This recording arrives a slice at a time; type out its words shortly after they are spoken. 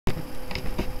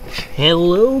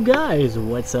Hello guys,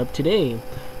 what's up today?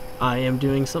 I am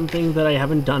doing something that I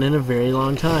haven't done in a very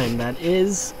long time. That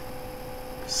is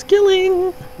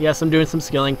skilling. Yes, I'm doing some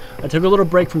skilling. I took a little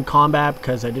break from combat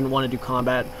because I didn't want to do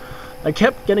combat. I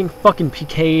kept getting fucking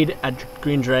PK'd at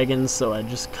Green Dragons, so I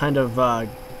just kind of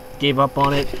gave up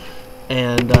on it.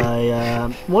 And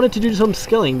I wanted to do some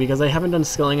skilling because I haven't done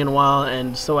skilling in a while,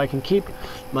 and so I can keep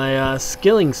my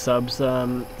skilling subs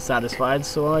satisfied.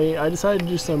 So I decided to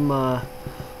do some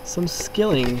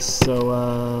skilling.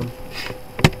 So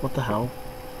what the hell?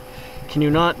 Can you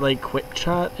not like quit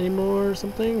chat anymore or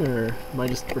something, or am I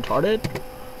just retarded?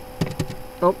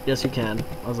 Oh, yes you can.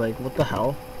 I was like, what the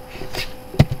hell?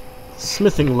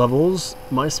 Smithing levels.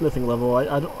 My smithing level.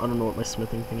 I don't know what my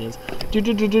smithing thing is.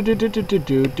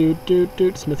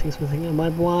 Smithing. Am I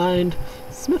blind?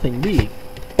 Smithing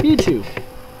B2.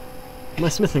 My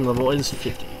smithing level is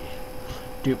 50.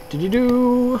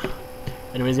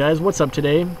 Anyways, guys, what's up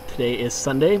today? Today is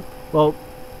Sunday. Well,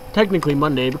 technically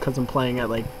Monday because I'm playing at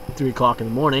like 3 o'clock in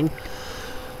the morning.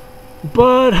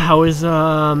 But how is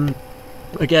I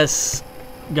guess,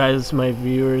 guys, my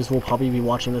viewers will probably be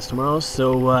watching this tomorrow,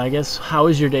 so I guess, how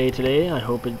is your day today? I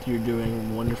hope you're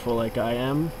doing wonderful like I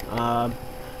am.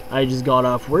 I just got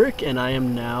off work and I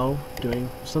am now doing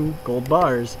some gold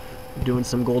bars, doing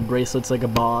some gold bracelets like a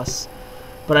boss.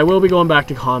 But I will be going back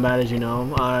to combat, as you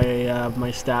know. I have my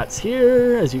stats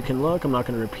here, as you can look. I'm not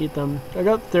going to repeat them. I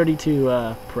got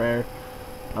 32 prayer.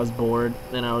 I was bored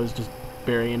and I was just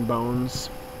burying bones.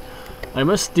 I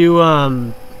must do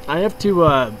I have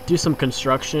to do some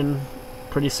construction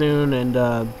pretty soon and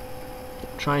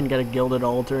try and get a gilded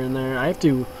altar in there. I have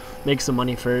to make some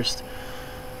money first.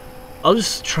 I'll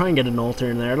just try and get an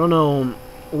altar in there. I don't know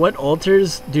what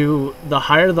altars do. The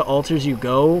higher the altars you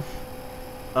go,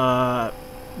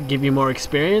 give you more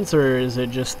experience, or is it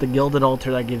just the gilded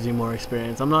altar that gives you more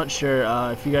experience? I'm not sure.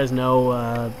 If you guys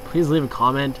know, please leave a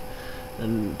comment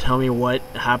and tell me what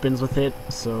happens with it.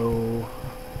 So,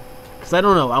 because I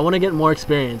don't know, I want to get more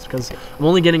experience because I'm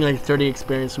only getting like 30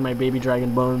 experience from my baby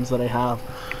dragon bones that I have,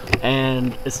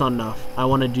 and it's not enough. I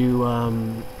want to do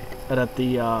it at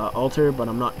the altar, but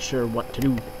I'm not sure what to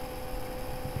do.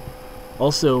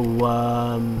 Also,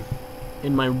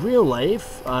 in my real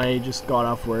life, I just got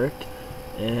off work,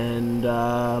 and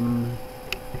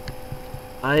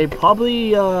I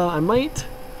probably I might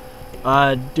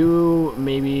do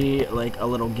maybe like a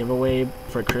little giveaway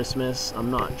for Christmas.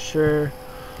 I'm not sure.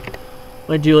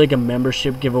 Might do like a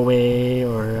membership giveaway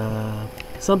or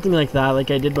something like that,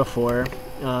 like I did before.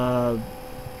 I'm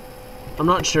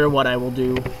not sure what I will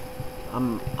do.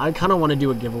 I kind of want to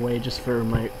do a giveaway just for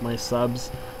my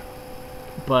subs,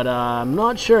 but I'm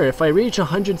not sure. If I reach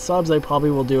 100 subs, I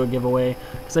probably will do a giveaway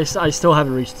because I still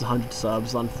haven't reached 100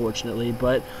 subs, unfortunately.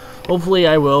 But hopefully,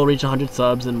 I will reach 100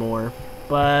 subs and more.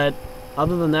 But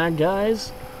other than that,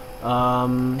 guys,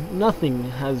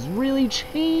 nothing has really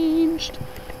changed.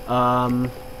 I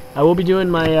will be doing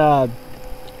my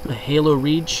Halo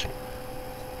Reach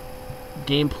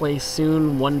gameplay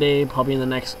soon, one day, probably in the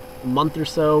next month or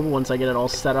so, once I get it all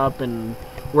set up and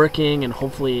working, and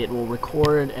hopefully it will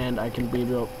record and I can be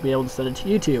able to send it to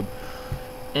YouTube.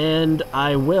 And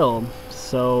I will.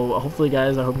 So hopefully,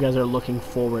 guys, I hope you guys are looking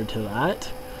forward to that.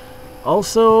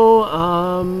 Also,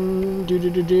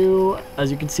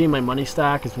 as you can see, my money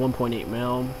stack is 1.8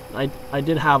 mil. I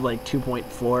did have like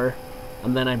 2.4,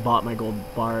 and then I bought my gold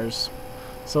bars.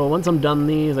 So once I'm done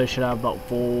these, I should have about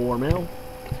 4 mil.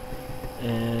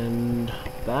 And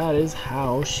that is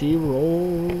how she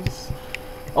rolls.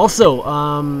 Also,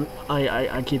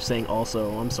 I keep saying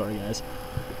also. I'm sorry, guys.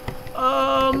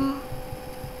 I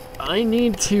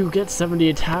need to get 70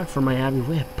 attack for my Abbey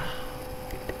Whip.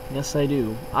 Yes, I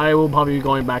do. I will probably be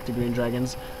going back to Green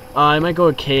Dragons. I might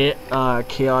go to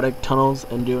Chaotic Tunnels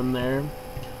and do them there.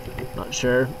 Not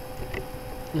sure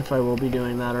if I will be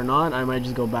doing that or not. I might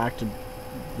just go back to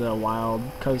the wild,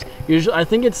 because usually I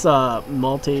think it's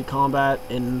multi-combat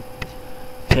in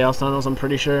Chaos Tunnels, I'm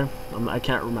pretty sure. I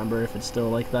can't remember if it's still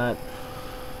like that.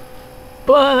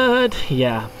 But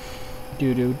yeah.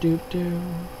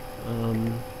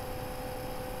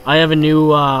 I have a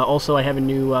new also I have a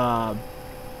new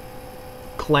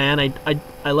clan.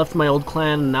 I left my old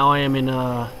clan and now I am in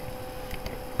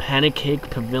Pancake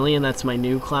Pavilion. That's my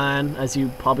new clan. As you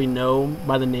probably know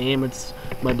by the name, it's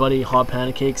my buddy Hot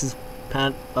Pancakes'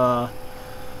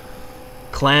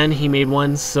 clan. He made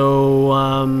one, so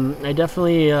I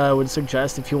definitely would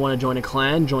suggest, if you want to join a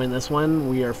clan, join this one.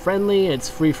 We are friendly. It's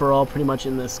free for all pretty much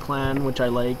in this clan, which I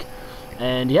like.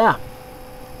 And yeah,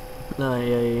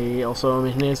 I also am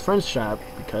in his friend's chat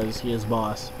because he is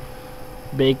boss.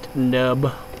 Baked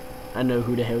Nub. I know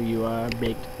who the hell you are,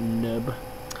 Baked Nub.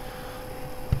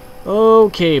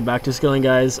 Okay, back to skilling,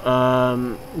 guys. You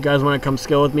guys want to come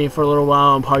skill with me for a little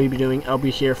while? I'll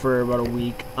be here for about a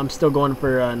week. I'm still going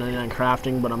for 99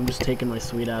 crafting, but I'm just taking my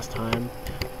sweet ass time.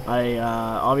 I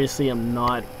obviously am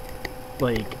not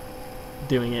like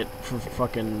doing it for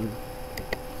fucking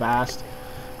fast,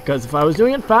 because if I was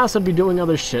doing it fast, I'd be doing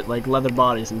other shit like leather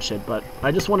bodies and shit. But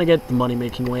I just want to get the money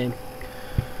making way.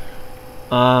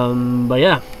 But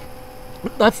yeah,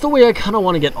 that's the way I kind of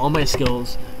want to get all my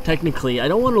skills. Technically, I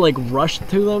don't want to like rush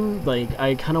through them. Like,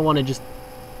 I kind of want to just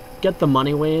get the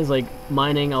money ways. Like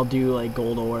mining, I'll do like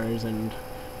gold ores and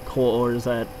coal ores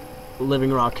at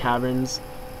Living Rock Caverns,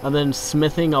 and then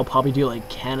smithing, I'll probably do like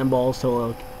cannonballs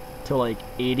to like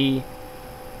 80,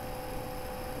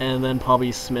 and then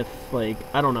probably smith like,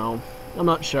 I don't know. I'm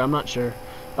not sure. I might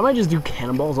just do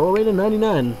cannonballs all the way to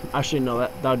 99. Actually, no,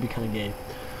 that would be kind of gay.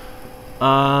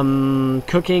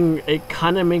 Cooking, it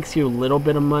kind of makes you a little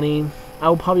bit of money. I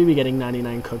will probably be getting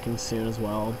 99 cooking soon as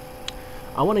well.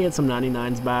 I want to get some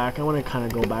 99s back. I want to kind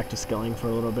of go back to skilling for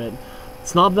a little bit.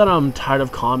 It's not that I'm tired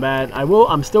of combat.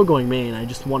 I'm still going main. I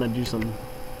just want to do some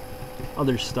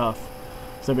other stuff.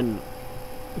 So I've been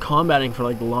combating for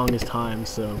like the longest time,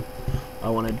 so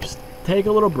I want to just take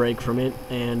a little break from it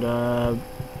and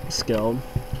skill.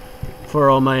 For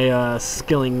all my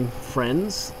skilling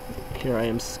friends, here I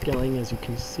am skilling, as you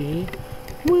can see.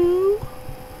 Woo!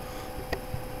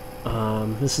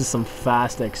 This is some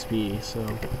fast XP, so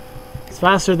it's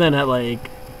faster than at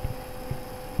like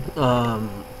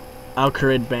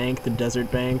Al-Kharid Bank, the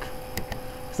desert bank.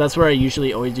 So that's where I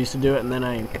usually always used to do it, and then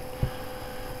I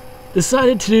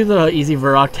decided to do the easy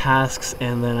Varrock tasks,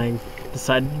 and then I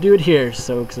decided to do it here,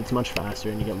 so because it's much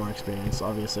faster and you get more experience,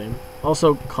 obviously.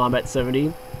 Also, combat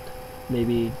 70.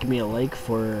 Maybe give me a like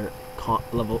for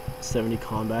level 70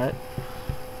 combat.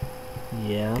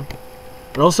 Yeah.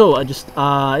 And also,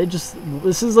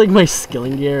 this is like my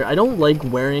skilling gear. I don't like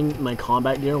wearing my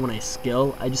combat gear when I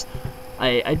skill. I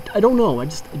don't know.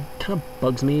 It kind of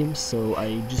bugs me, so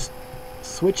I just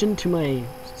switch into my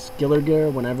skiller gear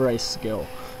whenever I skill.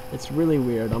 It's really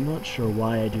weird. I'm not sure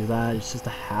why I do that. It's just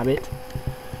a habit.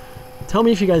 Tell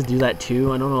me if you guys do that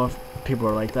too. I don't know if people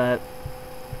are like that.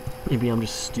 Maybe I'm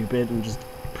just stupid and just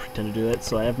pretend to do it.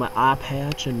 So I have my eye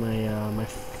patch and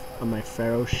my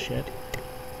pharaoh shit.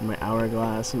 My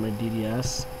hourglass and my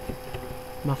DDS,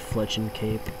 my fletching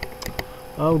cape.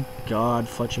 Oh god,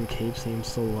 fletching cape seems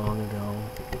so long ago.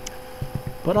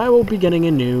 But I will be getting a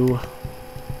new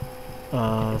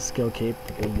skill cape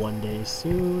one day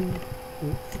soon,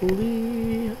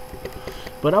 hopefully.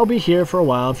 But I'll be here for a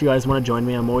while. If you guys want to join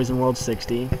me, I'm always in World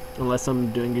 60. Unless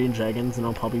I'm doing Green Dragons, and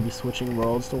I'll probably be switching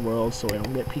worlds to worlds so I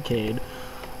don't get PK'd.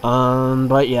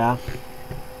 But yeah.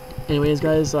 Anyways,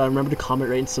 guys, remember to comment,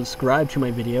 rate, and subscribe to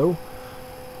my video.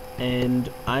 And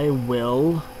I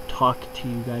will talk to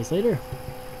you guys later.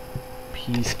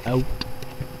 Peace out.